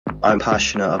I'm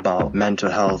passionate about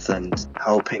mental health and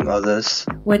helping others.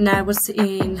 When I was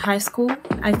in high school,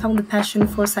 I found a passion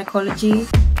for psychology.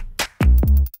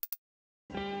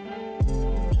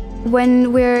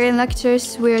 When we're in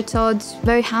lectures, we're taught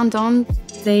very hands-on.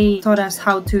 They taught us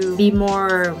how to be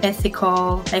more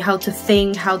ethical, like how to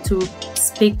think, how to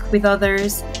speak with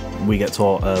others. We get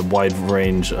taught a wide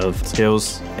range of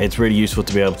skills. It's really useful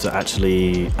to be able to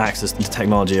actually access the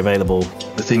technology available.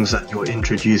 The things that you're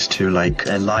introduced to, like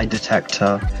a lie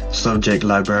detector, subject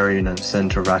librarian and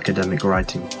Centre of Academic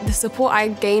Writing. The support I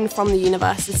gained from the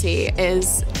university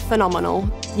is phenomenal.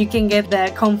 You can get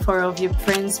the comfort of your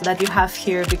friends that you have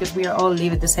here because we are all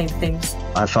living the same things.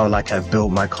 I felt like I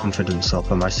built my confidence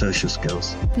up and my social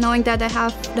skills. Knowing that I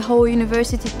have the whole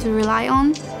university to rely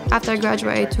on after I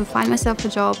graduate to find myself a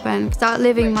job and start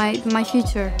living my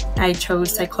future. I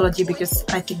chose psychology because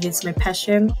I think it's my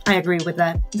passion. I agree with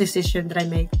that decision that I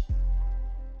made.